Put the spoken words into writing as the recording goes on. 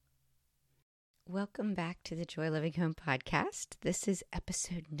Welcome back to the Joy Living Home podcast. This is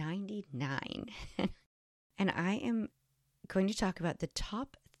episode 99, and I am going to talk about the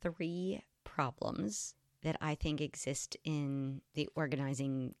top 3 problems that I think exist in the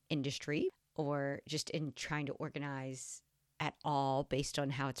organizing industry, or just in trying to organize at all based on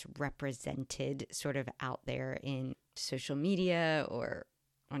how it's represented sort of out there in social media or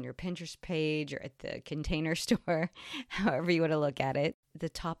on your Pinterest page or at the Container Store, however you want to look at it. The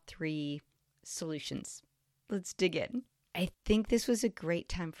top 3 solutions. Let's dig in. I think this was a great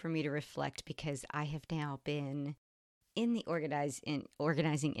time for me to reflect because I have now been in the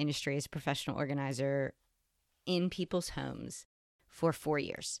organizing industry as a professional organizer in people's homes for 4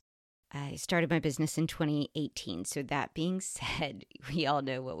 years. I started my business in 2018. So that being said, we all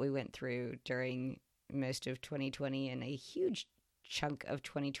know what we went through during most of 2020 and a huge chunk of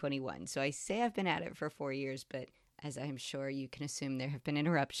 2021. So I say I've been at it for 4 years, but as I'm sure you can assume, there have been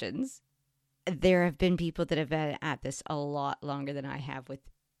interruptions. There have been people that have been at this a lot longer than I have, with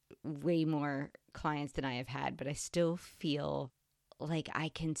way more clients than I have had, but I still feel like I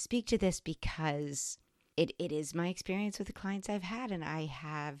can speak to this because it is my experience with the clients I've had, and I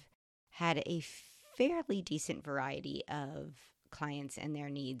have had a fairly decent variety of clients and their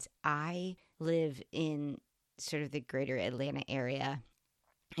needs. I live in sort of the greater Atlanta area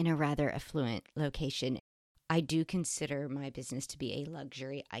in a rather affluent location. I do consider my business to be a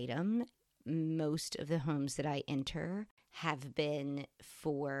luxury item. Most of the homes that I enter have been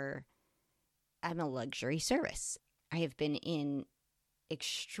I'm a luxury service. I have been in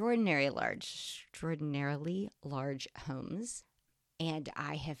extraordinarily large homes, and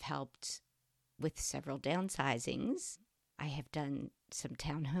I have helped with several downsizings. I have done some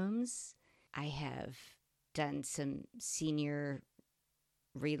townhomes. I have done some senior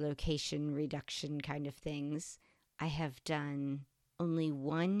relocation, reduction kind of things. I have done only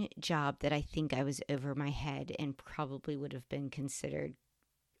one job that I think I was over my head and probably would have been considered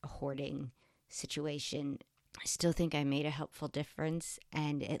a hoarding situation. I still think I made a helpful difference,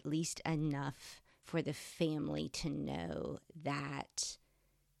 and at least enough for the family to know that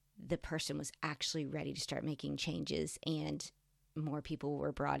the person was actually ready to start making changes, and more people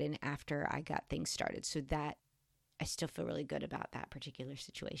were brought in after I got things started. So that I still feel really good about that particular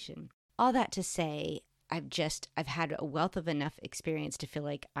situation. All that to say, I've had a wealth of enough experience to feel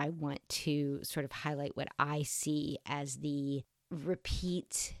like I want to sort of highlight what I see as the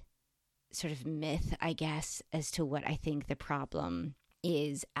repeat sort of myth, I guess, as to what I think the problem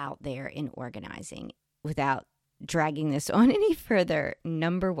is out there in organizing. Without dragging this on any further,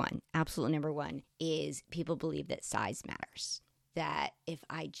 absolute number one, is people believe that size matters. That if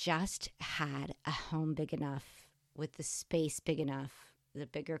I just had a home big enough, with the space big enough, the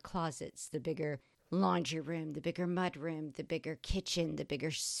bigger closets, the bigger laundry room, the bigger mud room, the bigger kitchen, the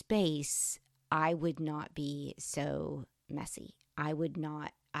bigger space, I would not be so messy. I would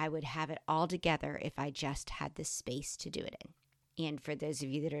have it all together if I just had the space to do it in. And for those of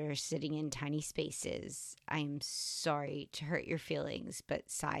you that are sitting in tiny spaces, I'm sorry to hurt your feelings, but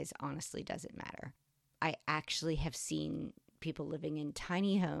size honestly doesn't matter. I actually have seen people living in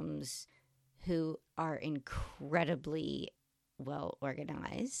tiny homes who are incredibly well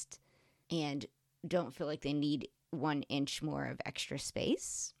organized and don't feel like they need 1 inch more of extra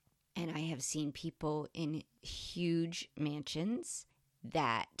space. And I have seen people in huge mansions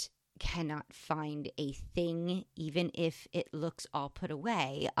that cannot find a thing, even if it looks all put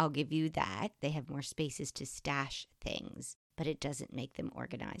away. I'll give you that. They have more spaces to stash things, but it doesn't make them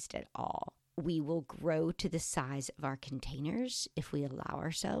organized at all. We will grow to the size of our containers if we allow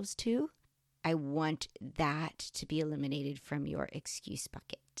ourselves to. I want that to be eliminated from your excuse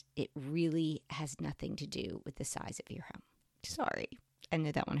bucket. It really has nothing to do with the size of your home. Sorry, I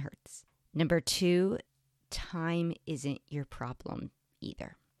know that one hurts. Number 2, time isn't your problem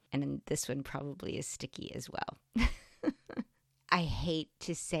either. And this one probably is sticky as well. I hate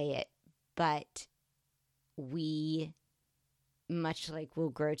to say it, but we, much like we'll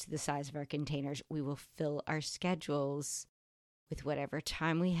grow to the size of our containers, we will fill our schedules with whatever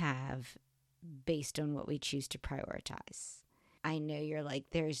time we have based on what we choose to prioritize. I know you're like,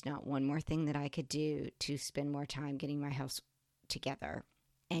 there's not one more thing that I could do to spend more time getting my house together.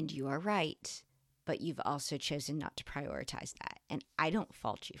 And you are right, but you've also chosen not to prioritize that. And I don't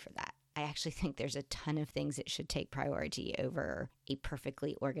fault you for that. I actually think there's a ton of things that should take priority over a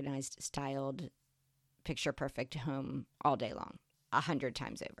perfectly organized, styled, picture-perfect home all day long, 100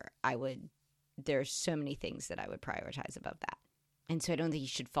 times over. There's so many things that I would prioritize above that. And so I don't think you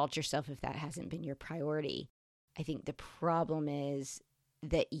should fault yourself if that hasn't been your priority. I think the problem is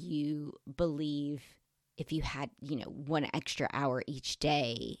that you believe if you had, 1 extra hour each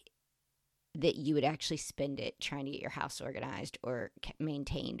day, that you would actually spend it trying to get your house organized or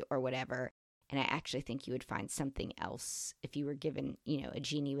maintained or whatever. And I actually think you would find something else. If you were given, a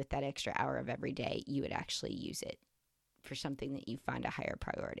genie with that extra hour of every day, you would actually use it for something that you find a higher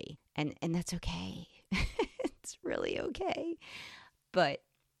priority. And that's okay. It's really okay. But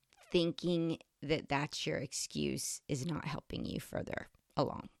thinking that that's your excuse is not helping you further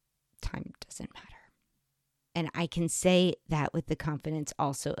along. Time doesn't matter. And I can say that with the confidence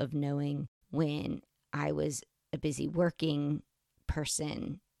also of knowing when I was a busy working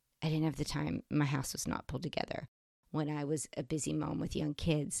person, I didn't have the time. My house was not pulled together. When I was a busy mom with young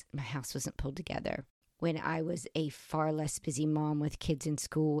kids, my house wasn't pulled together. When I was a far less busy mom with kids in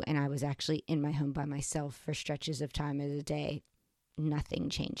school and I was actually in my home by myself for stretches of time of the day, nothing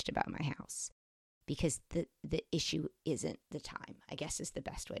changed about my house. Because the issue isn't the time, I guess is the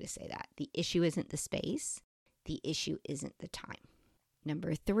best way to say that. The issue isn't the space. The issue isn't the time.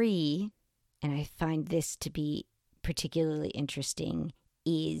 Number 3, and I find this to be particularly interesting,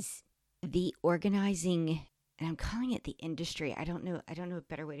 is the organizing, and I'm calling it the industry. I don't know a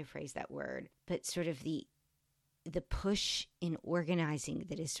better way to phrase that word, but sort of the push in organizing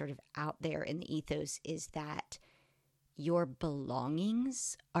that is sort of out there in the ethos is that your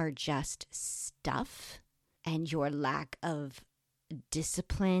belongings are just stuff, and your lack of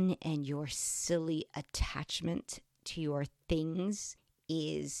discipline and your silly attachment to your things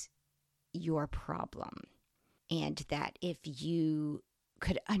is your problem. And that if you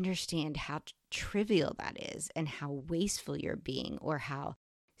could understand how trivial that is and how wasteful you're being, or how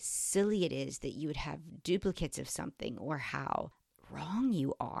silly it is that you would have duplicates of something, or how wrong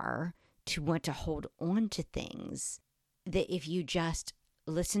you are to want to hold on to things, that if you just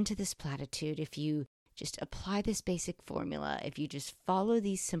listen to this platitude, if you just apply this basic formula, if you just follow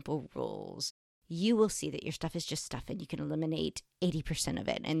these simple rules, you will see that your stuff is just stuff and you can eliminate 80% of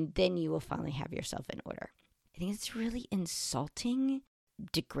it. And then you will finally have yourself in order. I think it's really insulting,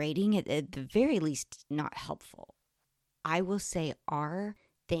 degrading, at the very least not helpful. I will say our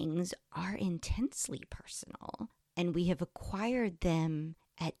things are intensely personal, and we have acquired them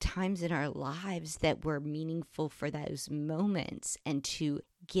at times in our lives that were meaningful for those moments, and to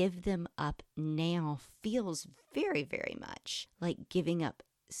give them up now feels very, very much like giving up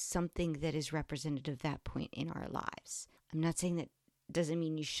something that is representative of that point in our lives. I'm not saying that doesn't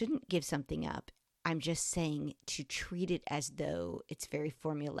mean you shouldn't give something up. I'm just saying to treat it as though it's very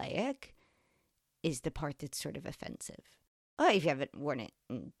formulaic is the part that's sort of offensive. Oh, if you haven't worn it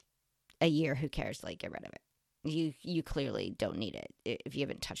in a year, who cares? Like, get rid of it. You clearly don't need it if you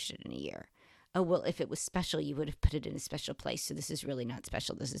haven't touched it in a year. Oh, well, if it was special, you would have put it in a special place. So this is really not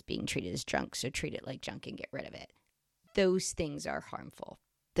special. This is being treated as junk. So treat it like junk and get rid of it. Those things are harmful.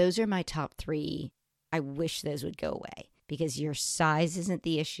 Those are my top 3. I wish those would go away, because your size isn't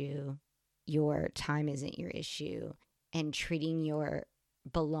the issue. Your time isn't your issue. And treating your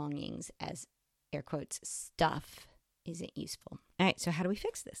belongings as, air quotes, stuff isn't useful. All right, so how do we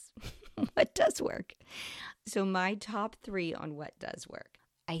fix this? What does work? So my top 3 on what does work.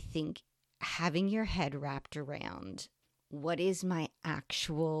 I think having your head wrapped around what is my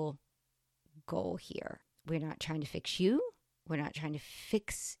actual goal here. We're not trying to fix you. We're not trying to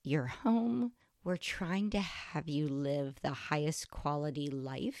fix your home. We're trying to have you live the highest quality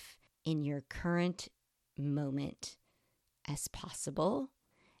life in your current moment as possible.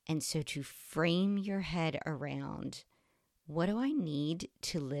 And so to frame your head around, what do I need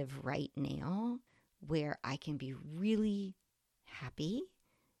to live right now where I can be really happy?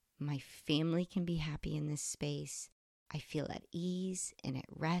 My family can be happy in this space. I feel at ease and at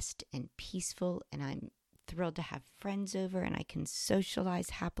rest and peaceful, and I'm thrilled to have friends over, and I can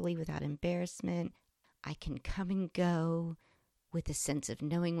socialize happily without embarrassment. I can come and go with a sense of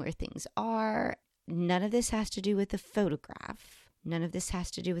knowing where things are. None of this has to do with a photograph. None of this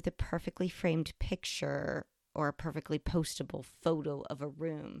has to do with a perfectly framed picture or a perfectly postable photo of a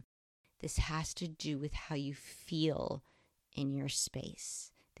room. This has to do with how you feel in your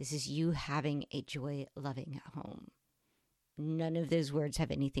space. This is you having a joy-loving home. None of those words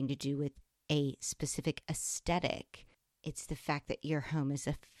have anything to do with a specific aesthetic. It's the fact that your home is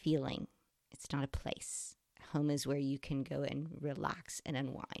a feeling. It's not a place. Home is where you can go and relax and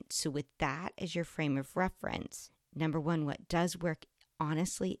unwind. So with that as your frame of reference, number 1, what does work,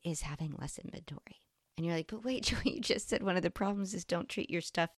 honestly, is having less inventory. And you're like, but wait, Joy, you just said one of the problems is don't treat your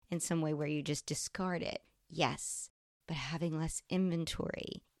stuff in some way where you just discard it. Yes, but having less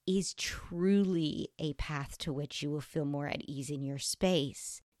inventory is truly a path to which you will feel more at ease in your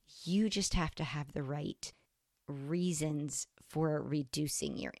space. You just have to have the right reasons for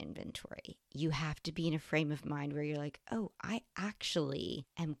reducing your inventory. You have to be in a frame of mind where you're like, oh, I actually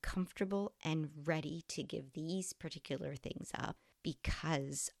am comfortable and ready to give these particular things up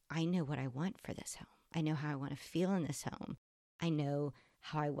because I know what I want for this home. I know how I want to feel in this home. I know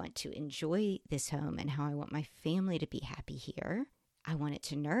how I want to enjoy this home and how I want my family to be happy here. I want it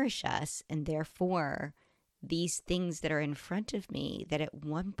to nourish us, and therefore these things that are in front of me that at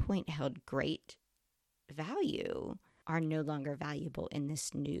one point held great value are no longer valuable in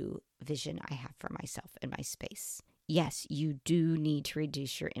this new vision I have for myself and my space. Yes, you do need to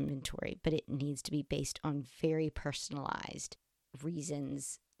reduce your inventory, but it needs to be based on very personalized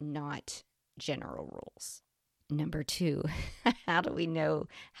reasons, not general rules. Number 2, how do we know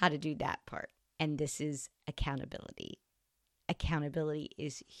how to do that part? And this is accountability. Accountability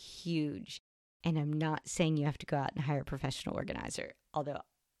is huge. And I'm not saying you have to go out and hire a professional organizer, although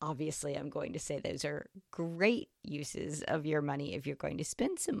obviously I'm going to say those are great uses of your money if you're going to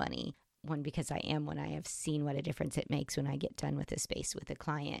spend some money. One, because I have seen what a difference it makes when I get done with a space with a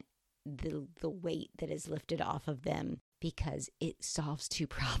client, the weight that is lifted off of them because it solves 2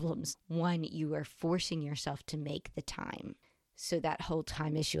 problems. One, you are forcing yourself to make the time. So that whole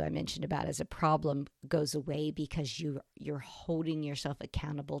time issue I mentioned about as a problem goes away because you're holding yourself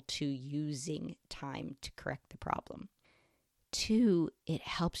accountable to using time to correct the problem. 2, it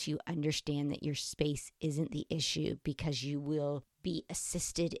helps you understand that your space isn't the issue because you will be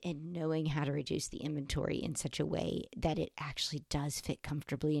assisted in knowing how to reduce the inventory in such a way that it actually does fit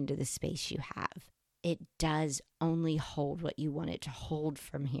comfortably into the space you have. It does only hold what you want it to hold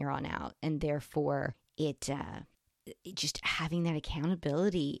from here on out. And therefore, it just having that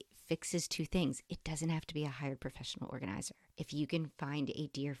accountability fixes 2 things. It doesn't have to be a hired professional organizer. If you can find a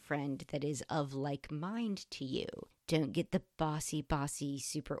dear friend that is of like mind to you, don't get the bossy,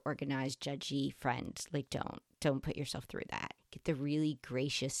 super organized, judgy friend. Like, don't put yourself through that. Get the really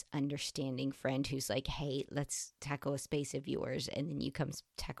gracious, understanding friend who's like, hey, let's tackle a space of yours. And then you come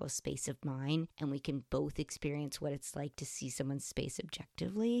tackle a space of mine. And we can both experience what it's like to see someone's space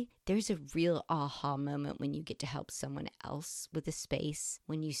objectively. There's a real aha moment when you get to help someone else with a space,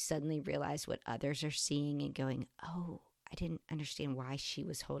 when you suddenly realize what others are seeing and going, oh, I didn't understand why she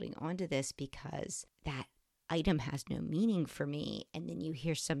was holding on to this because that item has no meaning for me. And then you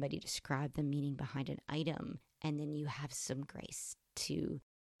hear somebody describe the meaning behind an item, and then you have some grace to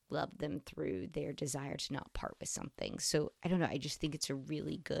love them through their desire to not part with something. So I don't know. I just think it's a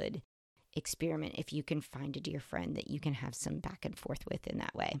really good experiment if you can find a dear friend that you can have some back and forth with in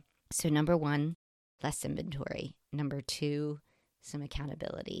that way. So number 1, less inventory. Number 2, some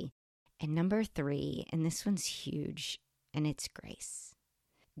accountability. And number 3, and this one's huge, and it's grace.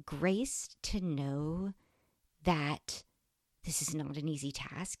 Grace to know that this is not an easy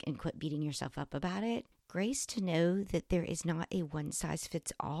task and quit beating yourself up about it. Grace to know that there is not a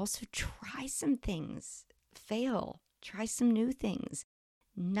one-size-fits-all. So try some things, fail, try some new things.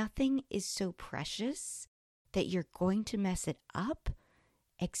 Nothing is so precious that you're going to mess it up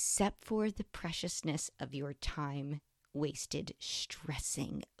except for the preciousness of your time wasted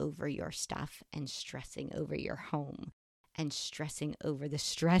stressing over your stuff and stressing over your home and stressing over the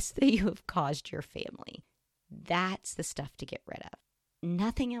stress that you have caused your family. That's the stuff to get rid of.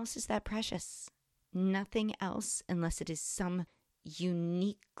 Nothing else is that precious. Nothing else, unless it is some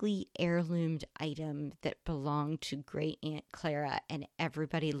uniquely heirloomed item that belonged to Great Aunt Clara and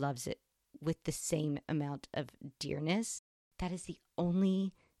everybody loves it with the same amount of dearness. That is the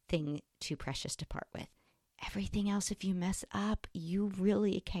only thing too precious to part with. Everything else, if you mess up, you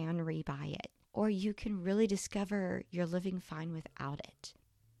really can rebuy it. Or you can really discover you're living fine without it.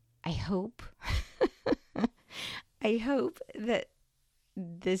 I hope that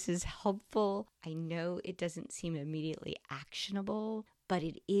this is helpful. I know it doesn't seem immediately actionable, but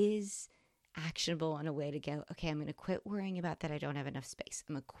it is actionable in a way to go, okay, I'm going to quit worrying about that I don't have enough space.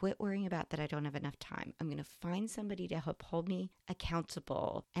 I'm going to quit worrying about that I don't have enough time. I'm going to find somebody to help hold me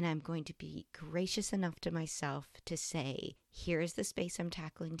accountable, and I'm going to be gracious enough to myself to say, here is the space I'm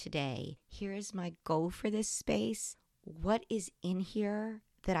tackling today. Here is my goal for this space. What is in here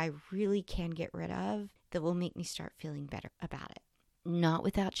that I really can get rid of that will make me start feeling better about it? Not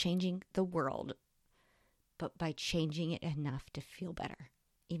without changing the world, but by changing it enough to feel better,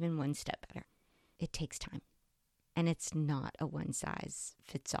 even one step better. It takes time. And it's not a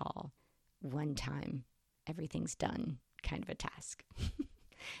one-size-fits-all, one time, everything's done kind of a task.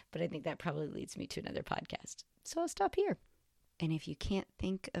 But I think that probably leads me to another podcast. So I'll stop here. And if you can't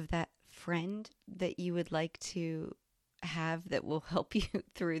think of that friend that you would like to have that will help you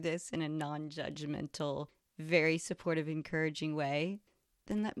through this in a non-judgmental, very supportive, encouraging way,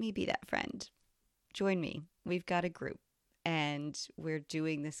 then let me be that friend. Join me. We've got a group. And we're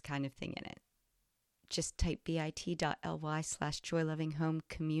doing this kind of thing in it. Just type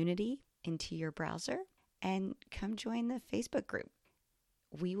bit.ly/joylovinghomecommunity into your browser and come join the Facebook group.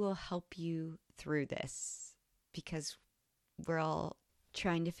 We will help you through this because we're all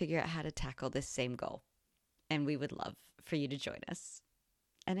trying to figure out how to tackle this same goal. And we would love for you to join us.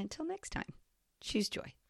 And until next time, choose joy.